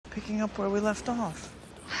Picking up where we left off.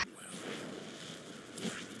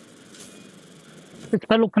 It's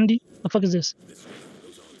pedal candy. The fuck is this?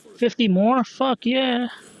 50 more? Fuck yeah.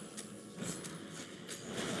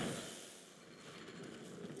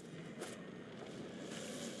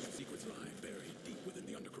 Secrets lie buried deep within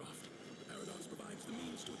the undercroft. The paradox provides the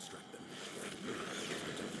means to extract them.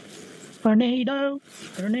 Tornado,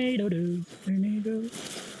 tornado, do, tornado,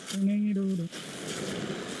 tornado, do.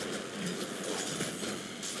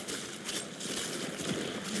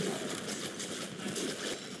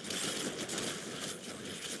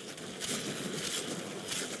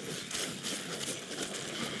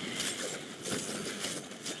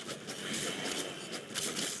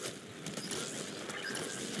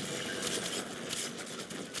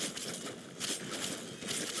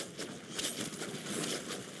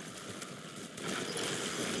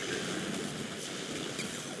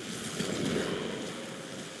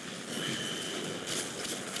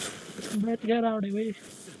 Let's get out of the way.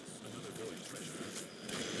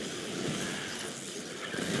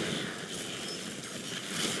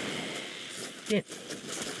 Shit.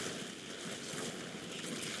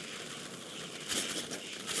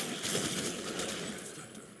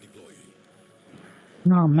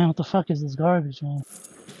 No man, what the fuck is this garbage, man?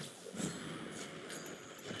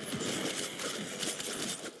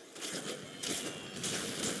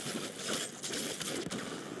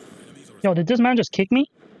 Yo, did this man just kick me?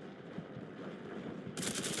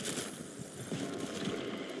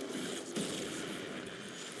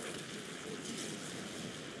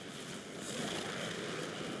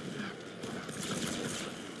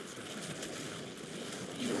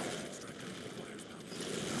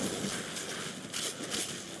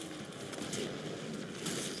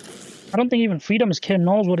 I don't think even Freedom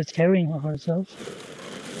knows what it's carrying for herself.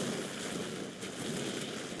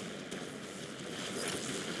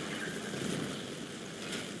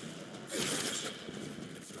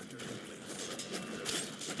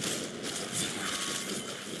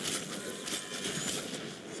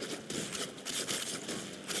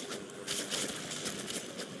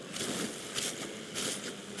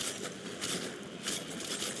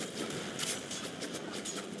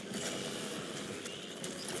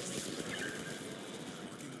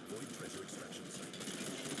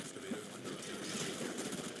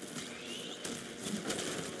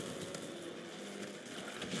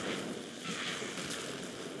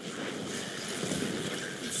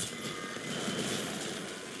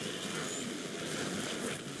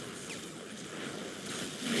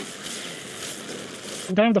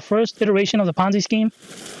 Kind of the first iteration of the Ponzi scheme.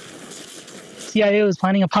 CIA was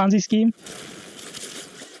planning a Ponzi scheme.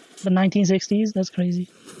 The 1960s. That's crazy.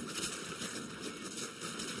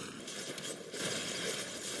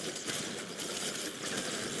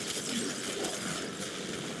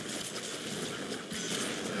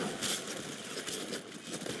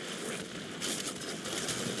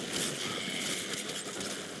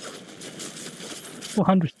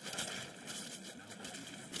 $400.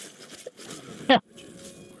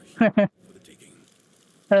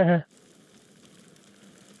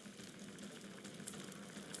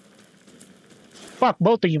 Fuck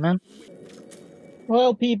both of you, man.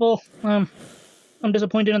 Well, people, I'm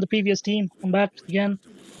disappointed in the previous team. I'm back again.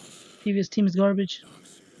 Previous team is garbage.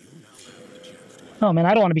 Oh man,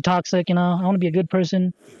 I don't want to be toxic, you know. I want to be a good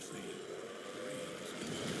person.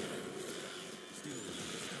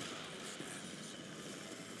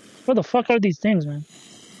 Where the fuck are these things, man?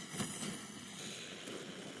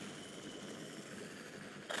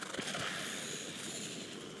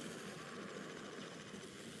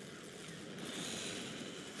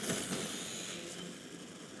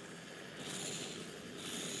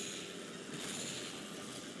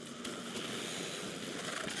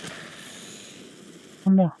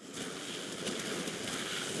 One more.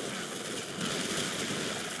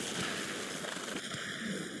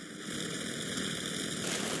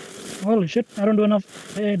 Holy shit, I don't do enough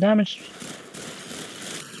damage.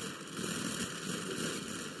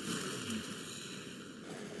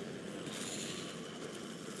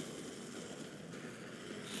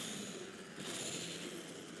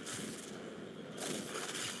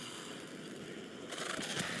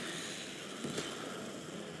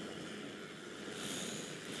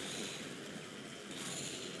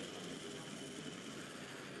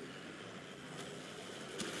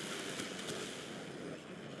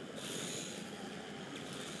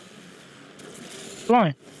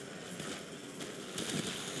 Flying.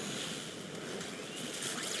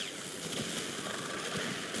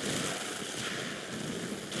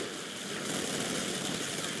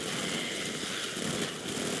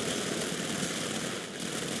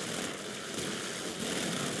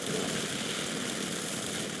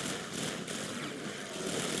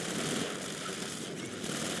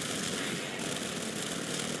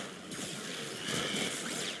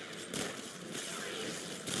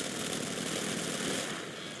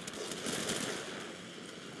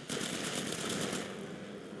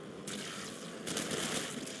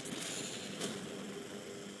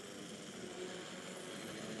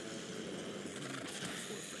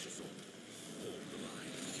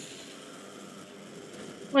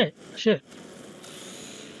 Shit.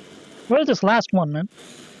 Where's this last one, man?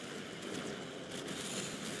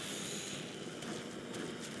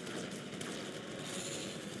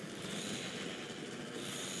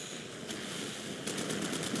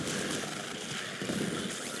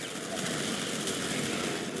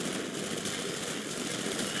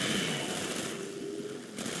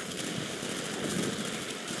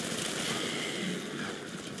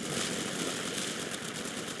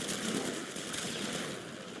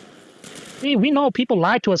 See, we know people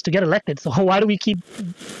lie to us to get elected, so why do we keep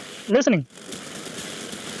listening?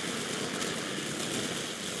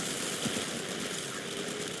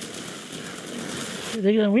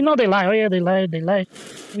 We know they lie. Oh yeah, they lie. They lie.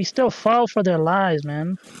 We still fall for their lies,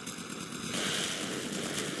 man.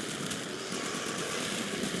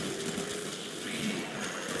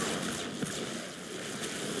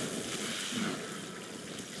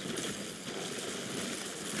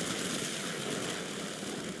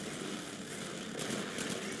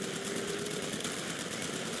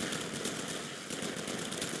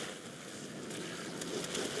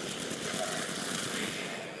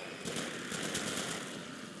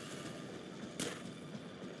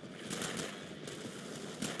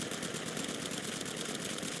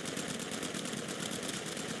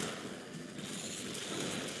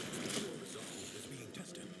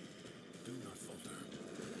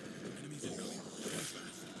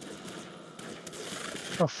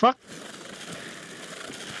 The fuck?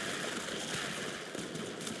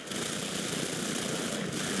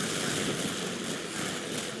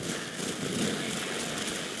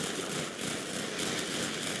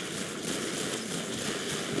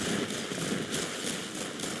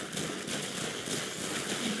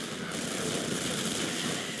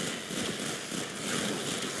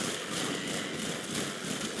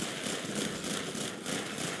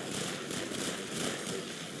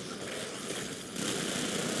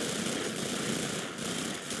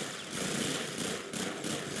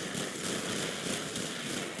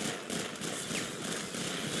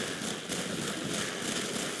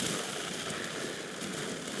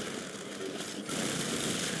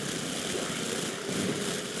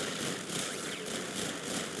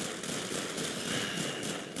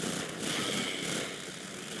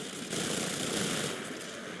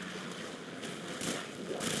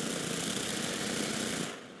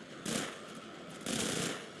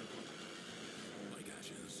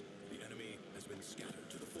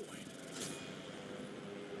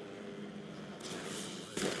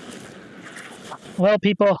 Well,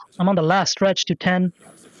 people, I'm on the last stretch to 10.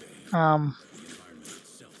 I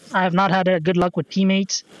have not had good luck with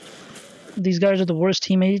teammates. These guys are the worst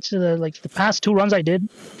teammates. Like the past 2 runs I did,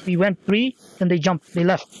 we went 3, then they jumped. They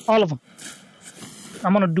left. All of them.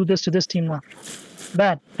 I'm gonna do this to this team now.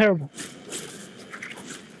 Bad. Terrible.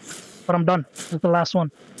 But I'm done. This is the last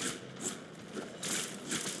one.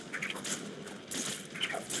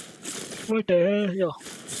 What the hell? Yo.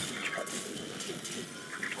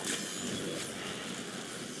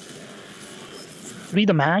 Read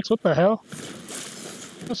the max? What the hell?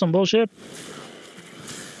 That's some bullshit.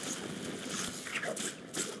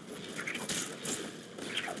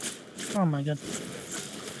 Oh my god.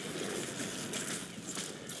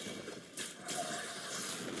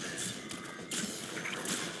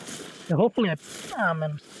 Yeah, hopefully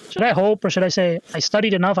man. Should I hope or should I say I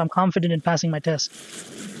studied enough, I'm confident in passing my test?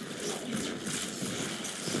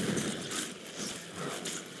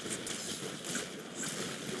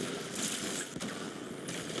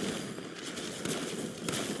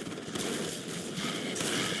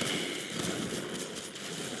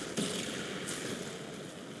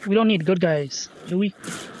 We don't need good guys, do we?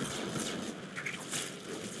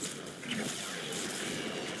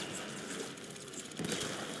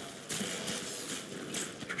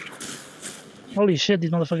 Holy shit, these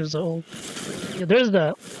motherfuckers are old.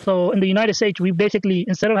 Yeah, so in the United States, we basically,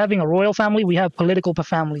 instead of having a royal family, we have political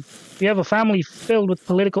family. We have a family filled with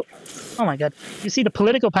political, oh my god. You see, the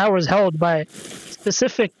political power is held by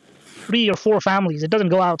specific 3 or 4 families. It doesn't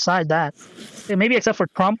go outside that. Yeah, maybe except for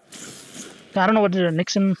Trump. I don't know what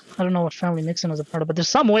Nixon. I don't know what family Nixon was a part of, but there's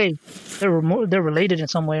some way they're related in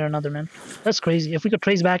some way or another, man. That's crazy. If we could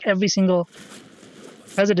trace back every single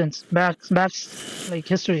president back like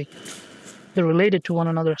history, they're related to one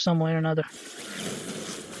another some way or another.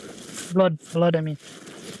 Blood. I mean.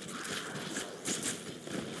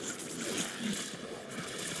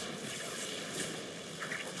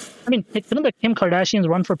 Didn't the Kim Kardashians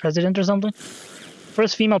run for president or something?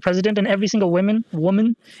 First female president, and every single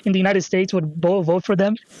woman in the United States would vote for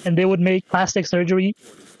them, and they would make plastic surgery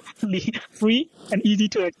free and easy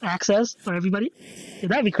to access for everybody. Yeah,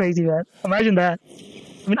 that'd be crazy, man. Imagine that.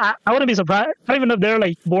 I mean, I wouldn't be surprised. I don't even know if they're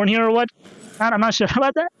like born here or what. I'm not sure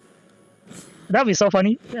about that. That'd be so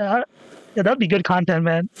funny. Yeah, yeah, that'd be good content,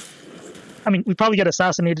 man. I mean, we probably get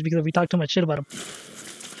assassinated because we talk too much shit about them.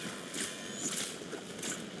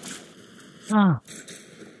 Ah.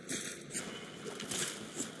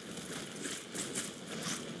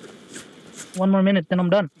 One more minute, then I'm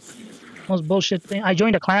done. Most bullshit thing. I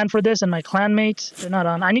joined a clan for this, and my clanmates, they're not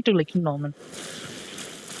on. I need to, like, you know, man.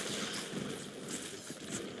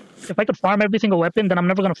 If I could farm every single weapon, then I'm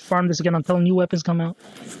never gonna farm this again until new weapons come out.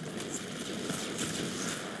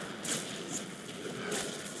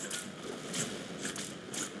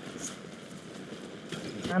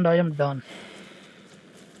 And I am done.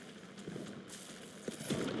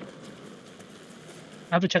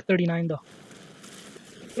 I have to check 39 though.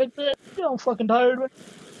 Like that. Yeah, I'm fucking tired, man.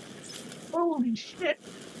 Holy shit.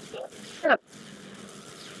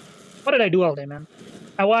 What did I do all day, man?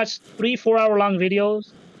 I watched 3 4-hour long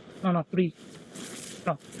videos. No, 3.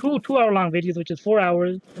 No, 2 2-hour long videos, which is 4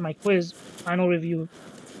 hours for my quiz, final review.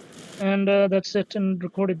 And that's it, and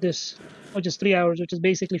recorded this, which is 3 hours, which is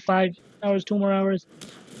basically 5 hours, 2 more hours.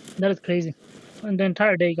 That is crazy. And the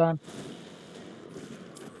entire day gone.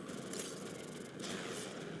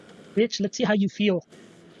 Bitch, let's see how you feel.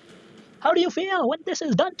 How do you feel when this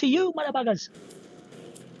is done to you, motherfuckers?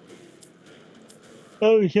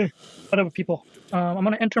 Oh, shit. Whatever, people. I'm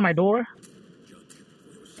gonna enter my door.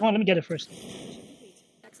 Come on, let me get it first.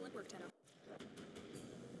 Excellent work, Tenno.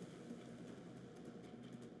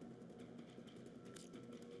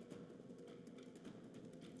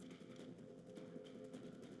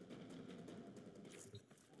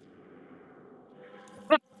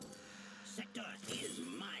 Sector is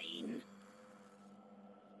mine.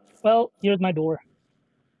 Well, here's my door.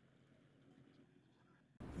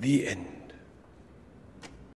 The end.